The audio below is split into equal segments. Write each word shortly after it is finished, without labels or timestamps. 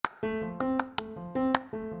Hey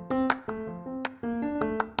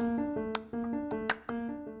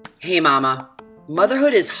mama,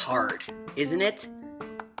 motherhood is hard, isn't it?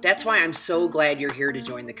 That's why I'm so glad you're here to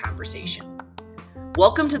join the conversation.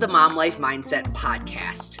 Welcome to the Mom Life Mindset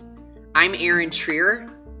podcast. I'm Erin Trier,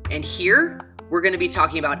 and here we're going to be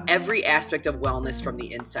talking about every aspect of wellness from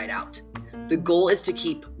the inside out. The goal is to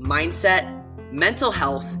keep mindset, mental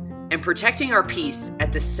health, and protecting our peace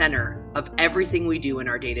at the center of everything we do in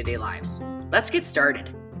our day-to-day lives. Let's get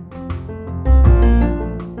started.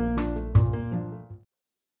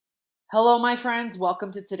 Hello, my friends.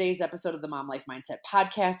 Welcome to today's episode of the Mom Life Mindset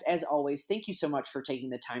podcast. As always, thank you so much for taking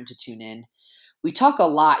the time to tune in. We talk a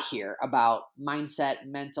lot here about mindset,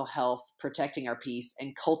 mental health, protecting our peace,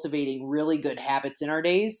 and cultivating really good habits in our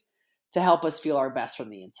days to help us feel our best from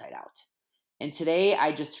the inside out. And today,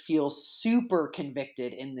 I just feel super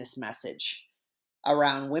convicted in this message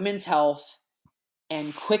around women's health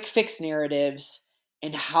and quick fix narratives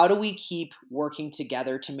and how do we keep working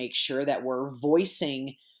together to make sure that we're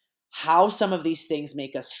voicing how some of these things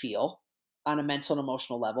make us feel on a mental and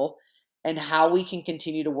emotional level, and how we can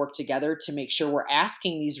continue to work together to make sure we're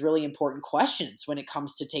asking these really important questions when it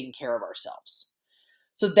comes to taking care of ourselves.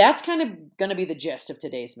 So that's kind of going to be the gist of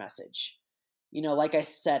today's message. You know, like I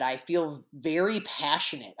said, I feel very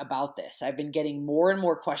passionate about this. I've been getting more and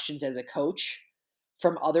more questions as a coach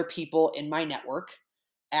from other people in my network,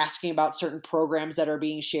 asking about certain programs that are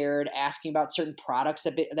being shared, asking about certain products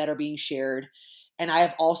that are being shared. And I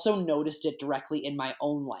have also noticed it directly in my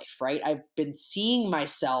own life, right? I've been seeing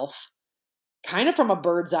myself kind of from a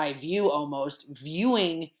bird's eye view almost,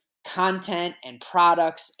 viewing content and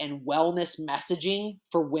products and wellness messaging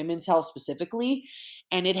for women's health specifically.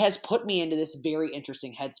 And it has put me into this very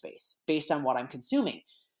interesting headspace based on what I'm consuming.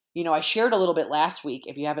 You know, I shared a little bit last week.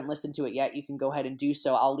 If you haven't listened to it yet, you can go ahead and do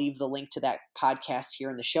so. I'll leave the link to that podcast here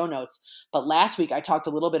in the show notes. But last week, I talked a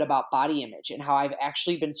little bit about body image and how I've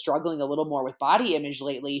actually been struggling a little more with body image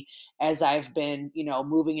lately as I've been,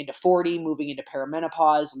 moving into 40, moving into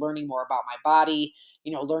perimenopause, learning more about my body,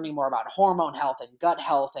 learning more about hormone health and gut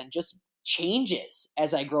health and just changes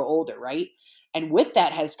as I grow older, right? And with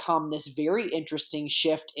that has come this very interesting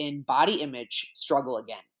shift in body image struggle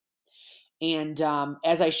again. And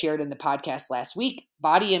as I shared in the podcast last week,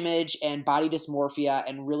 body image and body dysmorphia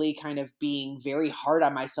and really kind of being very hard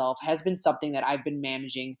on myself has been something that I've been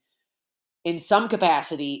managing in some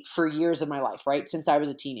capacity for years of my life, right? Since I was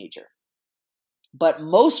a teenager. But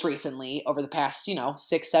most recently, over the past,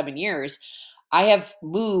 6-7 years, I have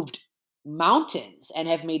moved mountains and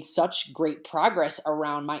have made such great progress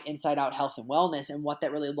around my inside out health and wellness and what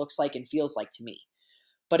that really looks like and feels like to me.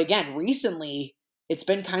 But again, recently, it's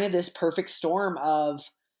been kind of this perfect storm of,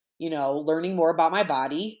 learning more about my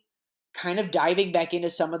body, kind of diving back into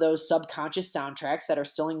some of those subconscious soundtracks that are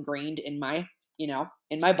still ingrained in my,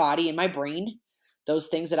 in my body, in my brain, those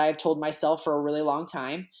things that I have told myself for a really long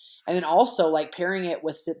time. And then also like pairing it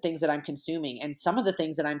with things that I'm consuming. And some of the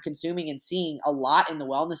things that I'm consuming and seeing a lot in the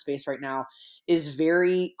wellness space right now is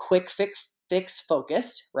very quick fix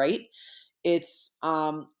focused, right? It's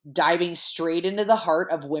diving straight into the heart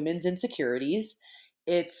of women's insecurities.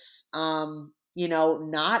 It's,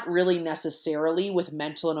 not really necessarily with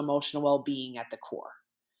mental and emotional well-being at the core.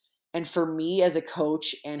 And for me as a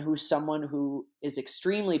coach and who's someone who is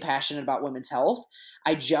extremely passionate about women's health,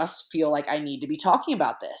 I just feel like I need to be talking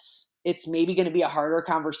about this. It's maybe going to be a harder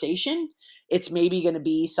conversation. It's maybe going to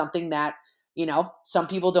be something that, some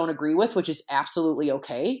people don't agree with, which is absolutely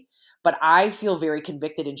okay. But I feel very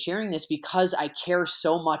convicted in sharing this because I care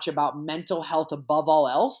so much about mental health above all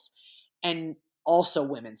else and also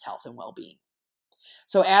women's health and well-being.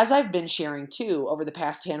 So as I've been sharing too, over the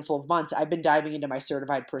past handful of months, I've been diving into my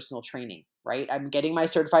certified personal training, right? I'm getting my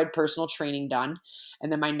certified personal training done.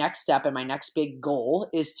 And then my next step and my next big goal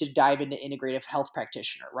is to dive into integrative health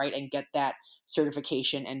practitioner, right? And get that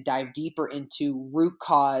certification and dive deeper into root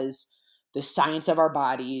cause, the science of our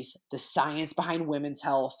bodies, the science behind women's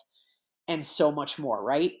health, and so much more,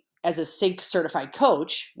 right? As a sync certified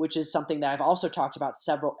coach, which is something that I've also talked about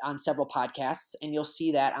on several podcasts, and you'll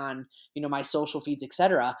see that on, my social feeds,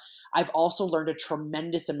 etc. I've also learned a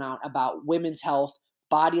tremendous amount about women's health,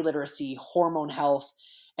 body literacy, hormone health,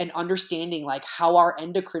 and understanding like how our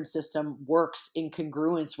endocrine system works in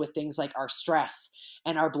congruence with things like our stress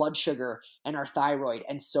and our blood sugar and our thyroid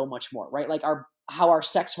and so much more, right? Like how our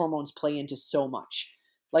sex hormones play into so much.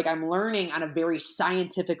 Like I'm learning on a very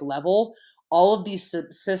scientific level all of these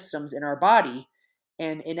systems in our body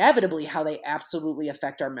and inevitably how they absolutely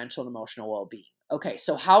affect our mental and emotional well-being. Okay,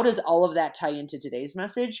 so how does all of that tie into today's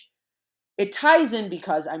message? It ties in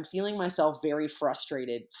because I'm feeling myself very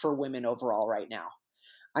frustrated for women overall right now.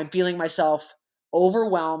 I'm feeling myself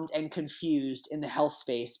overwhelmed and confused in the health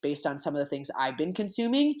space based on some of the things I've been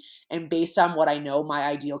consuming and based on what I know my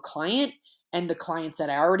ideal client and the clients that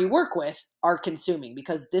I already work with are consuming,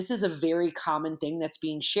 because this is a very common thing that's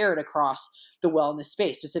being shared across the wellness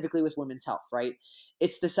space, specifically with women's health, right?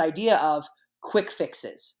 It's this idea of quick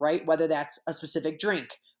fixes, right? Whether that's a specific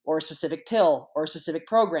drink or a specific pill or a specific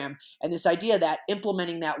program, and this idea that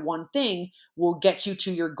implementing that one thing will get you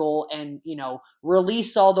to your goal and,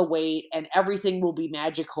 release all the weight and everything will be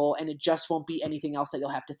magical and it just won't be anything else that you'll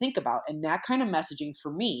have to think about. And that kind of messaging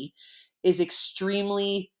for me is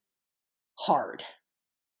extremely hard.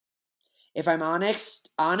 If I'm honest,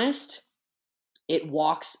 it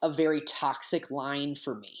walks a very toxic line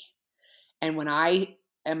for me. And when I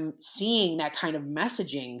am seeing that kind of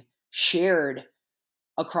messaging shared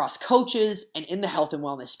across coaches and in the health and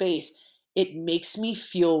wellness space, it makes me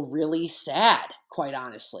feel really sad, quite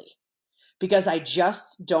honestly, because I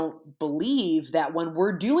just don't believe that when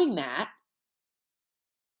we're doing that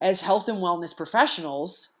as health and wellness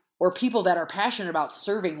professionals or people that are passionate about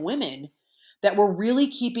serving women, that we're really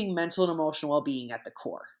keeping mental and emotional well-being at the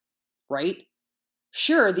core, right?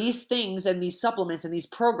 Sure, these things and these supplements and these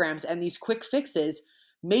programs and these quick fixes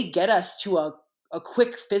may get us to a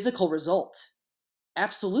quick physical result.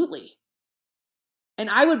 Absolutely. And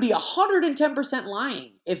I would be 110%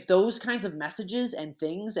 lying if those kinds of messages and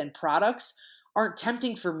things and products aren't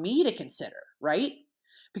tempting for me to consider, right?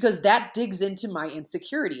 Because that digs into my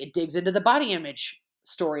insecurity. It digs into the body image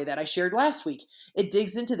story that I shared last week. It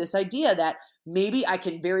digs into this idea that maybe I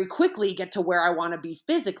can very quickly get to where I want to be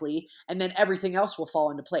physically, and then everything else will fall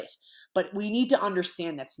into place. But we need to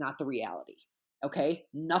understand that's not the reality, okay?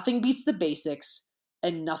 Nothing beats the basics,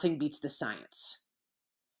 and nothing beats the science.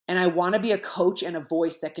 And I want to be a coach and a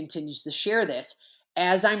voice that continues to share this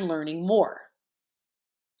as I'm learning more.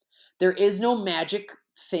 There is no magic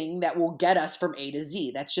thing that will get us from A to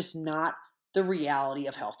Z. That's just not the reality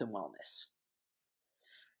of health and wellness.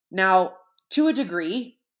 Now, to a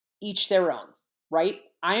degree, each their own, right?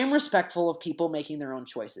 I am respectful of people making their own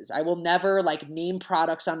choices. I will never name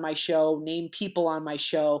products on my show, name people on my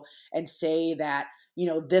show, and say that,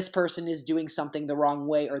 this person is doing something the wrong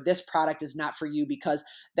way or this product is not for you, because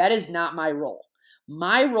that is not my role.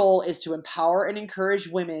 My role is to empower and encourage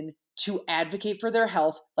women to advocate for their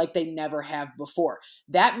health like they never have before.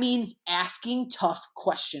 That means asking tough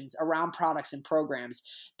questions around products and programs.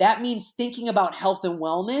 That means thinking about health and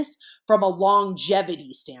wellness from a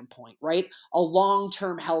longevity standpoint, right? A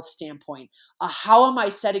long-term health standpoint. How am I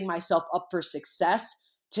setting myself up for success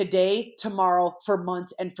today, tomorrow, for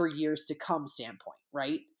months, and for years to come standpoint,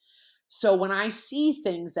 right? So when I see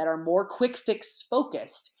things that are more quick fix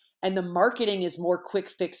focused and the marketing is more quick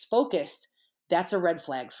fix focused, that's a red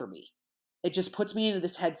flag for me. It just puts me into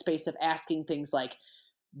this headspace of asking things like,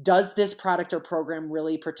 does this product or program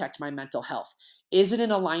really protect my mental health? Is it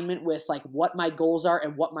in alignment with what my goals are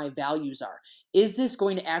and what my values are? Is this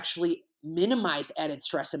going to actually minimize added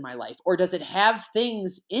stress in my life? Or does it have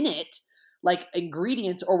things in it, like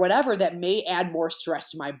ingredients or whatever, that may add more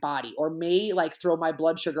stress to my body, or may throw my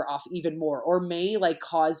blood sugar off even more, or may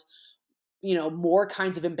cause more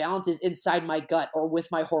kinds of imbalances inside my gut or with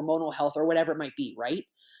my hormonal health or whatever it might be, right?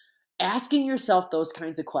 Asking yourself those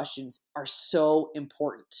kinds of questions are so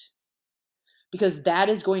important, because that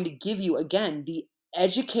is going to give you, again, the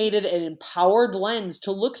educated and empowered lens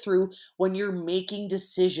to look through when you're making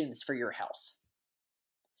decisions for your health.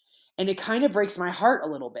 And it kind of breaks my heart a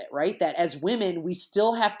little bit, right? That as women, we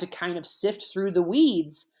still have to kind of sift through the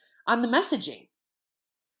weeds on the messaging.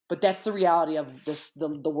 But that's the reality of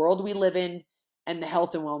the world we live in and the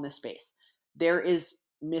health and wellness space. There is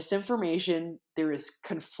misinformation, there is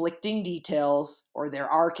conflicting details, or there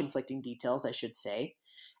are conflicting details, I should say.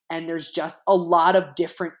 And there's just a lot of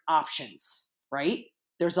different options, right?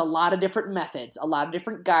 There's a lot of different methods, a lot of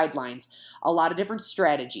different guidelines, a lot of different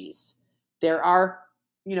strategies. There are,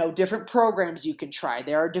 different programs you can try.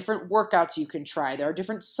 There are different workouts you can try. There are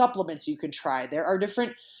different supplements you can try. There are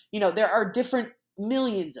different,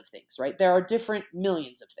 millions of things, right? There are different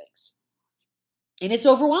millions of things. And it's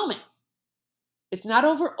overwhelming. It's not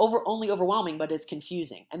only overwhelming, but it's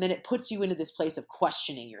confusing. And then it puts you into this place of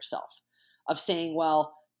questioning yourself, of saying,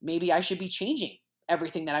 well, maybe I should be changing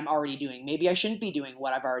everything that I'm already doing. Maybe I shouldn't be doing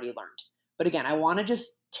what I've already learned. But again, I want to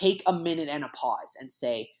just take a minute and a pause and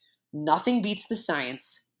say, nothing beats the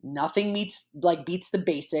science. Nothing beats the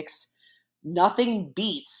basics. Nothing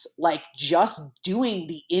beats just doing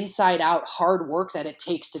the inside out hard work that it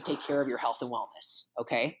takes to take care of your health and wellness.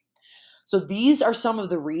 Okay. So these are some of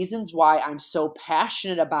the reasons why I'm so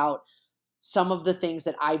passionate about some of the things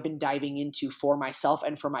that I've been diving into for myself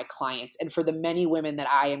and for my clients and for the many women that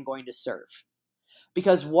I am going to serve.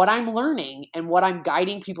 Because what I'm learning and what I'm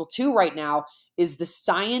guiding people to right now is the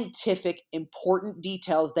scientific important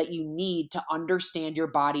details that you need to understand your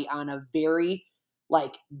body on a very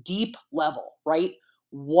deep level, right?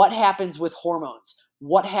 What happens with hormones?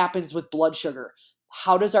 What happens with blood sugar?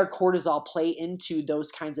 How does our cortisol play into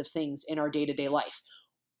those kinds of things in our day-to-day life?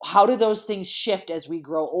 How do those things shift as we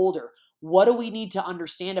grow older? What do we need to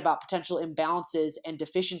understand about potential imbalances and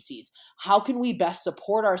deficiencies? How can we best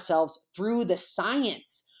support ourselves through the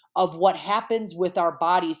science of what happens with our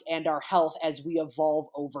bodies and our health as we evolve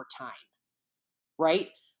over time, right?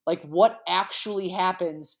 Like what actually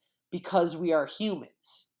happens because we are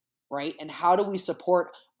humans, right? And how do we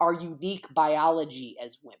support our unique biology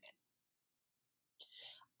as women?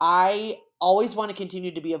 I always want to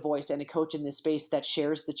continue to be a voice and a coach in this space that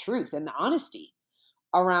shares the truth and the honesty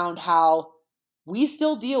around how we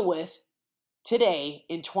still deal with today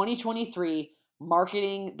in 2023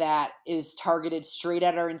 marketing that is targeted straight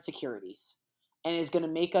at our insecurities and is going to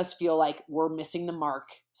make us feel like we're missing the mark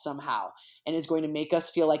somehow and is going to make us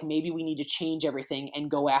feel like maybe we need to change everything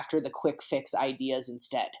and go after the quick fix ideas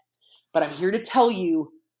instead. But I'm here to tell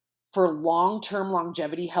you, for long-term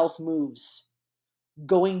longevity health moves,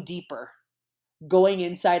 going deeper, going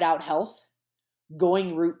inside out health,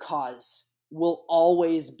 going root cause will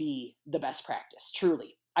always be the best practice.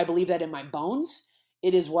 Truly. I believe that in my bones.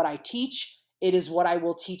 It is what I teach. It is what I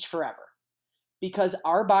will teach forever, because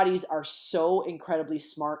our bodies are so incredibly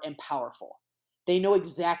smart and powerful. They know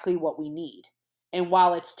exactly what we need. And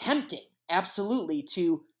while it's tempting, absolutely,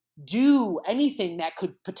 to do anything that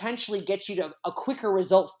could potentially get you to a quicker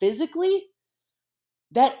result physically,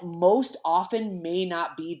 that most often may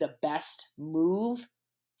not be the best move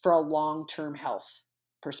for a long-term health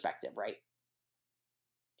perspective, right?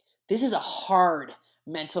 This is a hard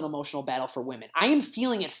mental and emotional battle for women. I am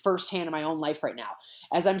feeling it firsthand in my own life right now.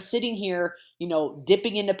 As I'm sitting here,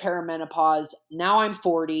 dipping into perimenopause, now I'm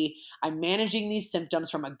 40, I'm managing these symptoms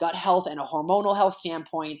from a gut health and a hormonal health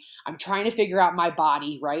standpoint. I'm trying to figure out my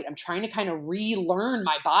body, right? I'm trying to kind of relearn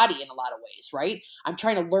my body in a lot of ways, right? I'm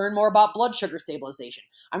trying to learn more about blood sugar stabilization.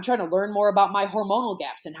 I'm trying to learn more about my hormonal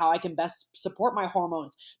gaps and how I can best support my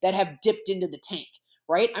hormones that have dipped into the tank,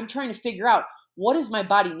 right? I'm trying to figure out, what does my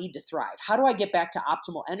body need to thrive? How do I get back to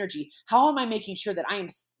optimal energy? How am I making sure that I am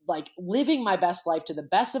living my best life to the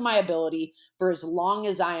best of my ability for as long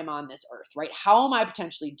as I am on this earth, right? How am I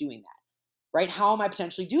potentially doing that, right? How am I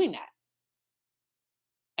potentially doing that?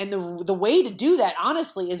 And the way to do that,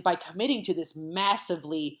 honestly, is by committing to this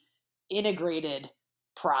massively integrated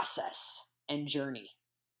process and journey.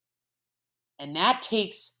 And that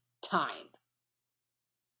takes time.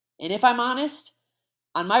 And if I'm honest,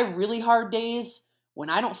 on my really hard days, when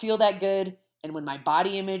I don't feel that good, and when my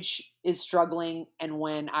body image is struggling, and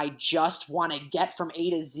when I just want to get from A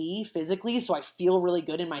to Z physically so I feel really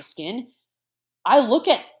good in my skin, I look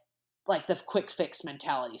at the quick fix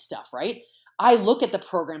mentality stuff, right? I look at the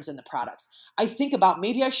programs and the products. I think about,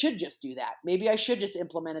 maybe I should just do that. Maybe I should just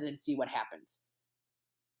implement it and see what happens,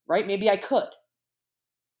 right? Maybe I could.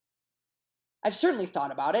 I've certainly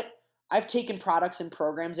thought about it. I've taken products and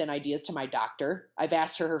programs and ideas to my doctor. I've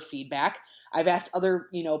asked her feedback. I've asked other,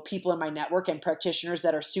 people in my network and practitioners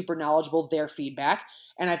that are super knowledgeable their feedback.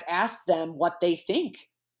 And I've asked them what they think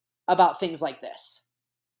about things like this.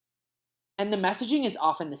 And the messaging is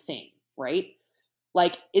often the same, right?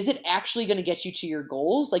 Is it actually going to get you to your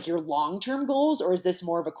goals, like your long-term goals, or is this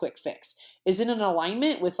more of a quick fix? Is it in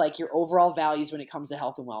alignment with your overall values when it comes to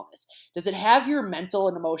health and wellness? Does it have your mental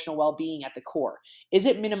and emotional well-being at the core? Is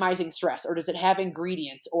it minimizing stress, or does it have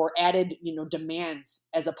ingredients or added, demands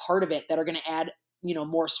as a part of it that are going to add,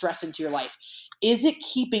 more stress into your life? Is it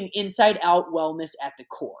keeping inside out wellness at the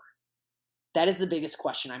core? That is the biggest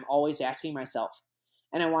question I'm always asking myself.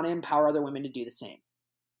 And I want to empower other women to do the same.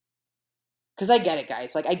 Because I get it,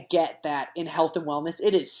 guys. I get that in health and wellness,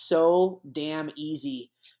 it is so damn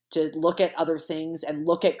easy to look at other things and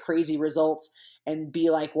look at crazy results and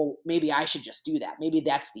be like, well, maybe I should just do that. Maybe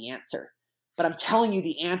that's the answer. But I'm telling you,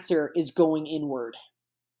 the answer is going inward.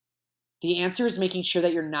 The answer is making sure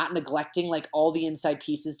that you're not neglecting all the inside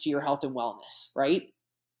pieces to your health and wellness, right?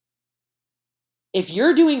 If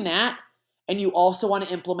you're doing that, and you also want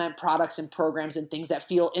to implement products and programs and things that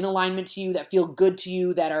feel in alignment to you, that feel good to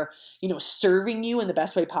you, that are, serving you in the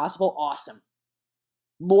best way possible, awesome.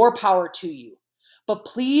 More power to you. But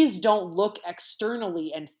please don't look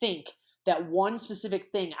externally and think that one specific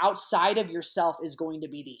thing outside of yourself is going to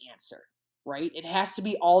be the answer, right? It has to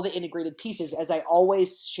be all the integrated pieces, as I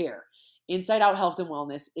always share. Inside Out Health and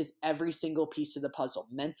Wellness is every single piece of the puzzle: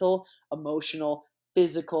 mental, emotional,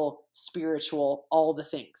 physical, spiritual, all the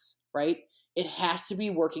things, right? It has to be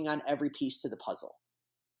working on every piece to the puzzle.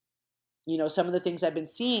 Some of the things I've been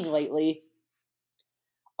seeing lately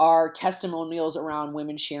are testimonials around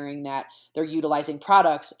women sharing that they're utilizing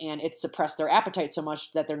products and it suppressed their appetite so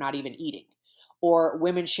much that they're not even eating. Or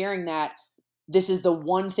women sharing that this is the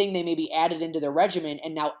one thing they maybe added into their regimen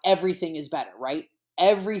and now everything is better, right?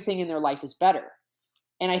 Everything in their life is better.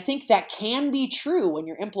 And I think that can be true when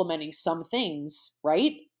you're implementing some things,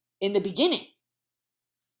 right? In the beginning.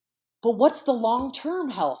 But what's the long-term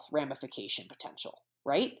health ramification potential,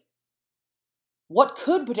 right? What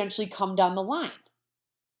could potentially come down the line?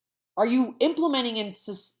 Are you implementing in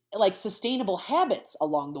sustainable habits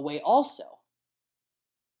along the way also?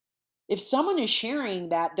 If someone is sharing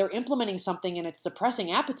that they're implementing something and it's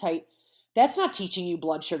suppressing appetite, that's not teaching you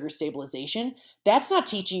blood sugar stabilization. That's not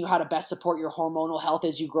teaching you how to best support your hormonal health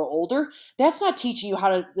as you grow older. That's not teaching you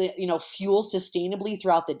how to, fuel sustainably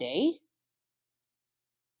throughout the day.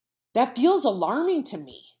 That feels alarming to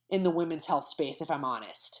me in the women's health space, if I'm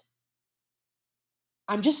honest.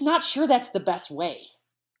 I'm just not sure that's the best way.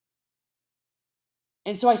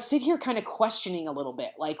 And so I sit here kind of questioning a little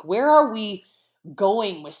bit, like, where are we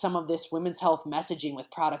going with some of this women's health messaging with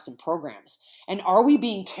products and programs? And are we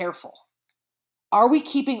being careful? Are we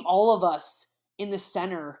keeping all of us in the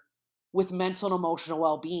center with mental and emotional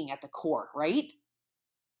well-being at the core, right?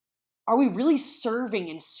 Are we really serving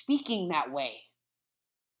and speaking that way?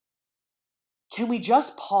 Can we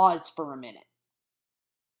just pause for a minute?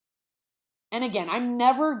 And again, I'm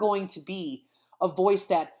never going to be a voice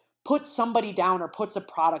that puts somebody down or puts a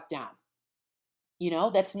product down.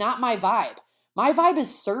 That's not my vibe. My vibe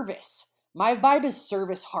is service. My vibe is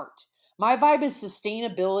service heart. My vibe is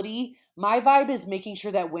sustainability. My vibe is making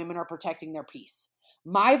sure that women are protecting their peace.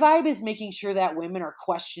 My vibe is making sure that women are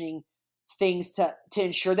questioning things to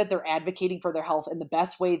ensure that they're advocating for their health in the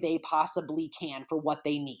best way they possibly can for what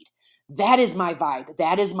they need. That is my vibe.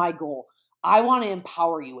 That is my goal. I want to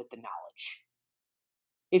empower you with the knowledge.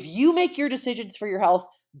 If you make your decisions for your health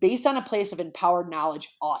based on a place of empowered knowledge,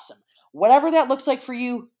 awesome. Whatever that looks like for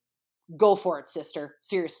you, go for it, sister.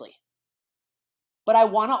 Seriously. But I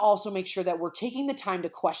want to also make sure that we're taking the time to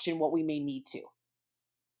question what we may need to.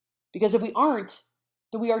 Because if we aren't,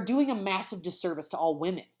 then we are doing a massive disservice to all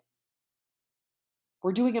women.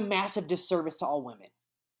 We're doing a massive disservice to all women.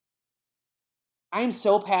 I am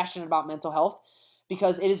so passionate about mental health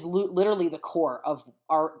because it is literally the core of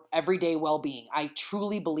our everyday well-being. I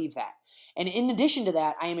truly believe that. And in addition to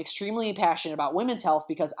that, I am extremely passionate about women's health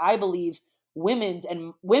because I believe women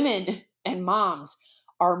and moms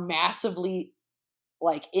are massively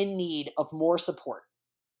in need of more support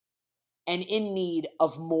and in need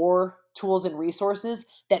of more tools and resources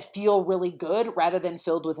that feel really good rather than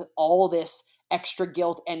filled with all this extra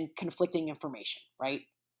guilt and conflicting information, right?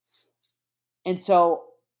 And so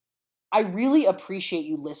I really appreciate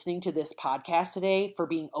you listening to this podcast today, for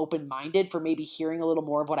being open-minded, for maybe hearing a little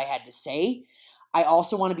more of what I had to say. I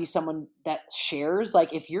also want to be someone that shares,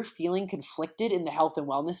 if you're feeling conflicted in the health and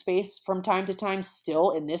wellness space from time to time,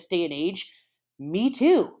 still in this day and age, me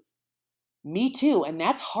too. Me too. And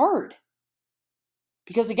that's hard.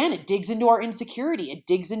 Because again, it digs into our insecurity. It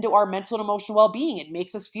digs into our mental and emotional well-being. It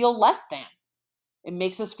makes us feel less than. It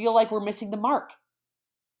makes us feel like we're missing the mark.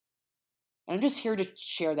 And I'm just here to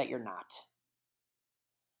share that you're not.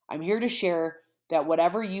 I'm here to share that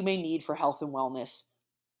whatever you may need for health and wellness,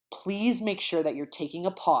 please make sure that you're taking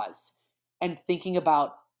a pause and thinking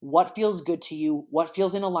about what feels good to you, what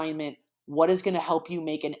feels in alignment, what is going to help you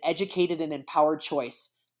make an educated and empowered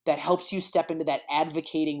choice that helps you step into that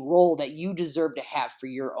advocating role that you deserve to have for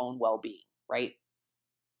your own well-being, right?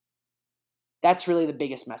 That's really the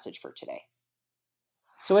biggest message for today.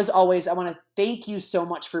 So as always, I want to thank you so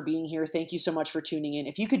much for being here. Thank you so much for tuning in.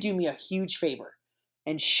 If you could do me a huge favor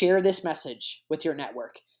and share this message with your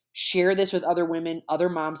network, share this with other women, other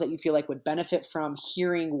moms that you feel like would benefit from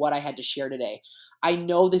hearing what I had to share today. I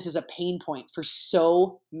know this is a pain point for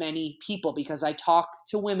so many people because I talk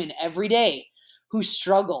to women every day who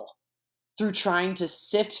struggle through trying to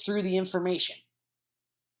sift through the information.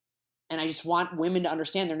 And I just want women to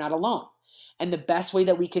understand they're not alone. And the best way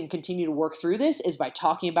that we can continue to work through this is by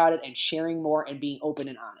talking about it and sharing more and being open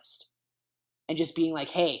and honest. And just being like,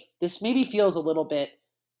 hey, this maybe feels a little bit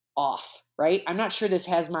off, right? I'm not sure this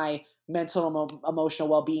has my mental and emotional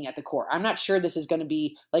well-being at the core. I'm not sure this is going to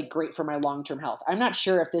be great for my long-term health. I'm not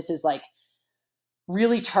sure if this is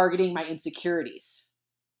really targeting my insecurities.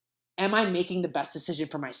 Am I making the best decision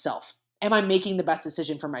for myself? Am I making the best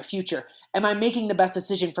decision for my future? Am I making the best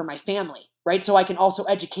decision for my family? right? So I can also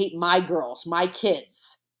educate my girls, my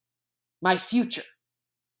kids, my future,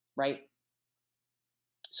 right?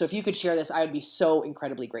 So if you could share this, I would be so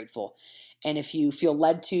incredibly grateful. And if you feel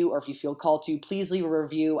led to, or if you feel called to, please leave a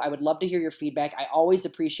review. I would love to hear your feedback. I always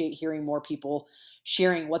appreciate hearing more people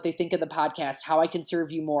sharing what they think of the podcast, how I can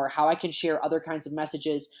serve you more, how I can share other kinds of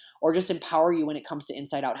messages, or just empower you when it comes to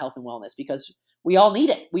inside out health and wellness, because we all need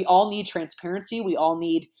it. We all need transparency. We all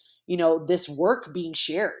need, this work being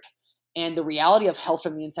shared and the reality of health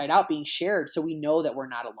from the inside out being shared. So we know that we're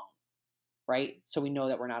not alone, right? So we know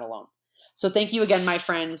that we're not alone. So thank you again, my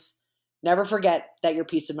friends. Never forget that your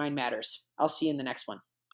peace of mind matters. I'll see you in the next one.